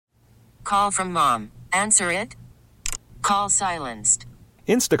call from mom. Answer it. Call silenced.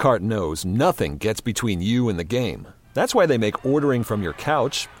 Instacart knows nothing gets between you and the game. That's why they make ordering from your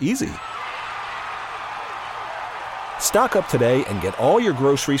couch easy. Stock up today and get all your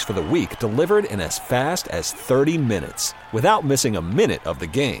groceries for the week delivered in as fast as 30 minutes without missing a minute of the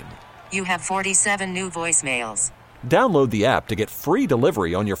game. You have 47 new voicemails. Download the app to get free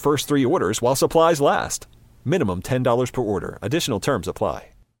delivery on your first 3 orders while supplies last. Minimum $10 per order. Additional terms apply.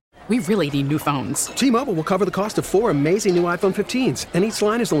 We really need new phones. T-Mobile will cover the cost of 4 amazing new iPhone 15s, and each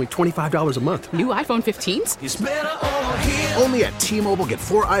line is only $25 a month. New iPhone 15s? It's better over here. Only at T-Mobile, get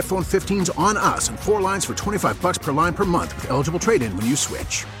 4 iPhone 15s on us and 4 lines for $25 per line per month with eligible trade-in when you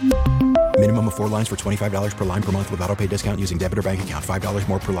switch. Minimum of 4 lines for $25 per line per month with autopay discount using debit or bank account. $5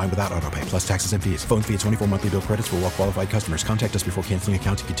 more per line without autopay, plus taxes and fees. Phone fee at 24 monthly bill credits for well-qualified customers. Contact us before canceling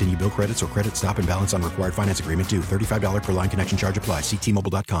account to continue bill credits or credit stop and balance on required finance agreement due. $35 per line connection charge applies. See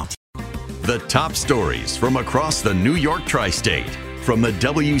T-Mobile.com. The top stories from across the New York tri-state. From the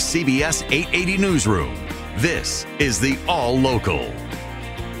WCBS 880 newsroom, this is the All Local.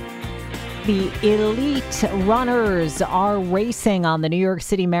 The elite runners are racing on the New York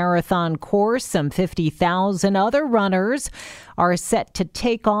City Marathon course. Some 50,000 other runners are set to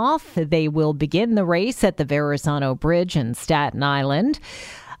take off. They will begin the race at the Verrazano Bridge in Staten Island.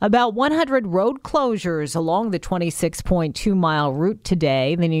 About 100 road closures along the 26.2-mile route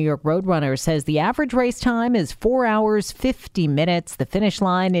today. The New York Roadrunner says the average race time is 4 hours, 50 minutes. The finish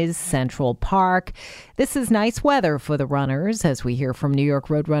line is Central Park. This is nice weather for the runners, as we hear from New York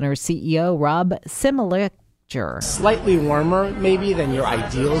Roadrunner CEO Rob Similic. Slightly warmer maybe than your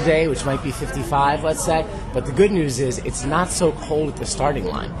ideal day, which might be 55, let's say. But the good news is it's not so cold at the starting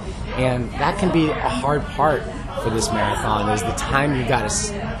line. And that can be a hard part for this marathon, is the time you got to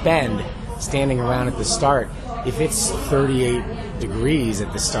spend standing around at the start. If it's 38 degrees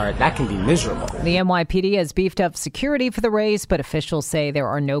at the start, that can be miserable. The NYPD has beefed up security for the race, but officials say there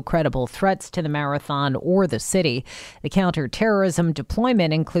are no credible threats to the marathon or the city. The counterterrorism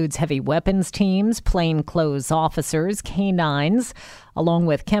deployment includes heavy weapons teams, plainclothes officers, canines, along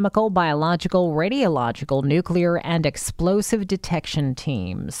with chemical, biological, radiological, nuclear, and explosive detection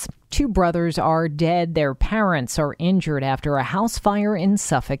teams. 2 brothers are dead. Their parents are injured after a house fire in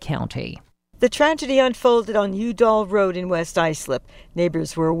Suffolk County. The tragedy unfolded on Udall Road in West Islip.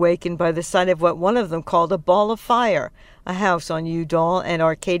 Neighbors were awakened by the sight of what one of them called a ball of fire. A house on Udall and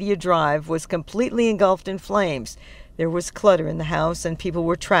Arcadia Drive was completely engulfed in flames. There was clutter in the house and people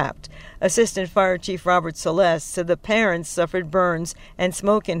were trapped. Assistant Fire Chief Robert Celeste said the parents suffered burns and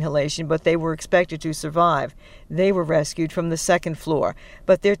smoke inhalation, but they were expected to survive. They were rescued from the second floor,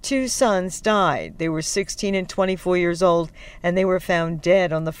 but their 2 sons died. They were 16 and 24 years old, and they were found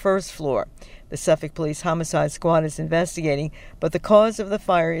dead on the first floor. The Suffolk Police Homicide Squad is investigating, but the cause of the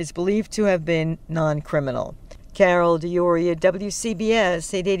fire is believed to have been non-criminal. Carol DeOria,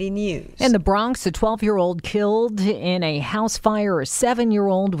 WCBS 880 News. In the Bronx, a 12-year-old killed in a house fire. A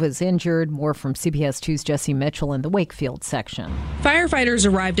 7-year-old was injured. More from CBS 2's Jesse Mitchell in the Wakefield section. Firefighters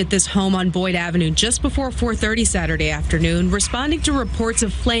arrived at this home on Boyd Avenue just before 4:30 Saturday afternoon, responding to reports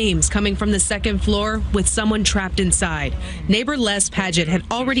of flames coming from the second floor with someone trapped inside. Neighbor Les Paget had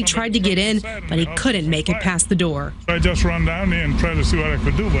already tried to get in, but he couldn't make it past the door. I just run down there and try to see what I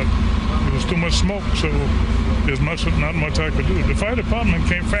could do, but there was too much smoke, so there's not much I could do. The fire department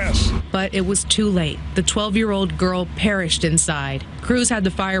came fast. But it was too late. The 12-year-old girl perished inside. Crews had the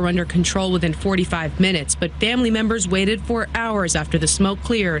fire under control within 45 minutes, but family members waited for hours after the smoke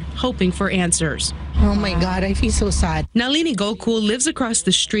cleared, hoping for answers. Oh my God, I feel so sad. Nalini Gokul lives across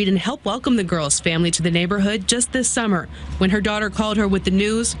the street and helped welcome the girl's family to the neighborhood just this summer. When her daughter called her with the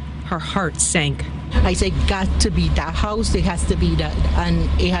news, her heart sank. I said, got to be that house, it has to be that, and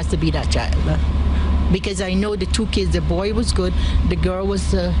it has to be that child. Because I know the 2 kids, the boy was good, the girl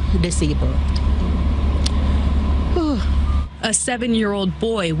was disabled. A 7-year-old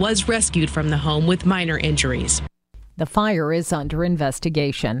boy was rescued from the home with minor injuries. The fire is under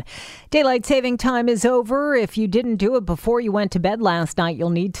investigation. Daylight saving time is over. If you didn't do it before you went to bed last night,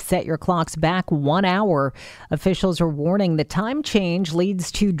 you'll need to set your clocks back 1 hour. Officials are warning the time change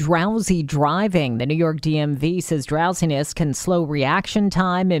leads to drowsy driving. The New York DMV says drowsiness can slow reaction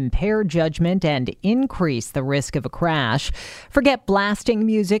time, impair judgment, and increase the risk of a crash. Forget blasting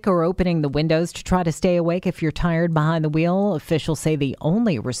music or opening the windows to try to stay awake if you're tired behind the wheel. Officials say the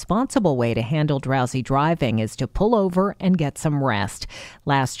only responsible way to handle drowsy driving is to pull over over and get some rest.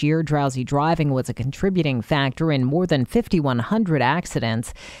 Last year, drowsy driving was a contributing factor in more than 5,100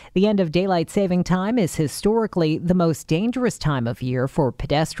 accidents. The end of daylight saving time is historically the most dangerous time of year for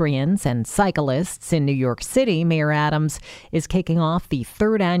pedestrians and cyclists in New York City. Mayor Adams is kicking off the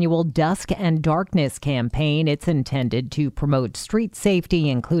third annual Dusk and Darkness campaign. It's intended to promote street safety,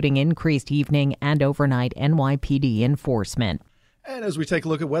 including increased evening and overnight NYPD enforcement. And as we take a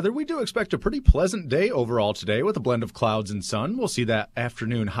look at weather, we do expect a pretty pleasant day overall today with a blend of clouds and sun. We'll see that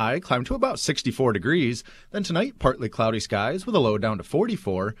afternoon high climb to about 64 degrees. Then tonight, partly cloudy skies with a low down to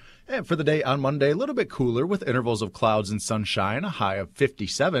 44. And for the day on Monday, a little bit cooler with intervals of clouds and sunshine, a high of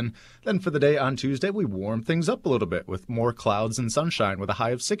 57. Then for the day on Tuesday, we warm things up a little bit with more clouds and sunshine with a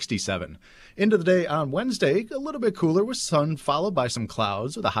high of 67. Into the day on Wednesday, a little bit cooler with sun followed by some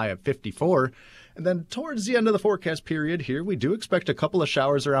clouds with a high of 54. And then towards the end of the forecast period here, we do expect a couple of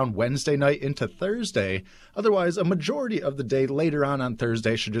showers around Wednesday night into Thursday. Otherwise, a majority of the day later on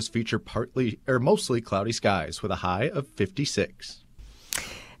Thursday should just feature partly or mostly cloudy skies with a high of 56.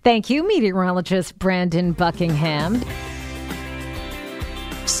 Thank you, meteorologist Brandon Buckingham.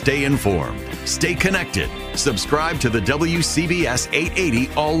 Stay informed. Stay connected. Subscribe to the WCBS 880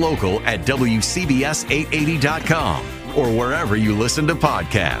 All Local at WCBS880.com or wherever you listen to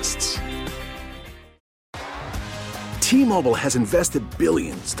podcasts. T-Mobile has invested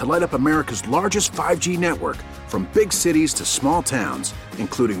billions to light up America's largest 5G network, from big cities to small towns,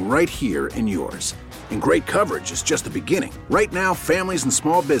 including right here in yours. And great coverage is just the beginning. Right now, families and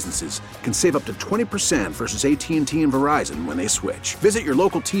small businesses can save up to 20% versus AT&T and Verizon when they switch. Visit your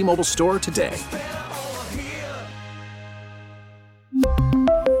local T-Mobile store today.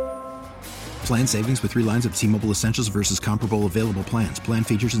 Plan savings with 3 lines of T-Mobile Essentials versus comparable available plans. Plan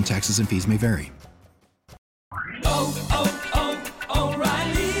features and taxes and fees may vary.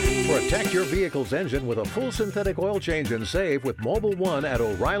 Protect your vehicle's engine with a full synthetic oil change and save with Mobile One at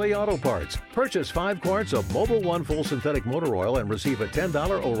O'Reilly Auto Parts. Purchase 5 quarts of Mobile One full synthetic motor oil and receive a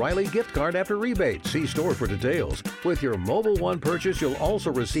 $10 O'Reilly gift card after rebate. See store for details. With your Mobile One purchase, you'll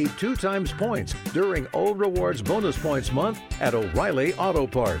also receive 2 times points during O Rewards Bonus Points Month at O'Reilly Auto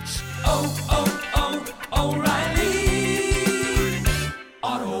Parts. O'Reilly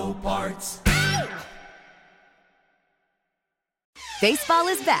Auto Parts. Baseball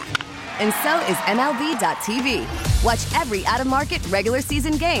is back, and so is MLB.tv. Watch every out-of-market regular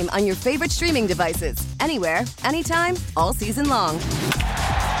season game on your favorite streaming devices, anywhere, anytime, all season long.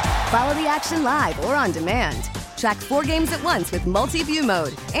 Follow the action live or on demand. Track 4 games at once with multi-view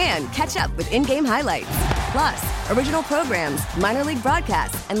mode and catch up with in-game highlights. Plus, original programs, minor league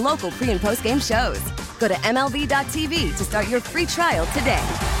broadcasts, and local pre- and post-game shows. Go to MLB.tv to start your free trial today.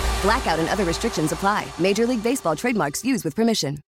 Blackout and other restrictions apply. Major League Baseball trademarks used with permission.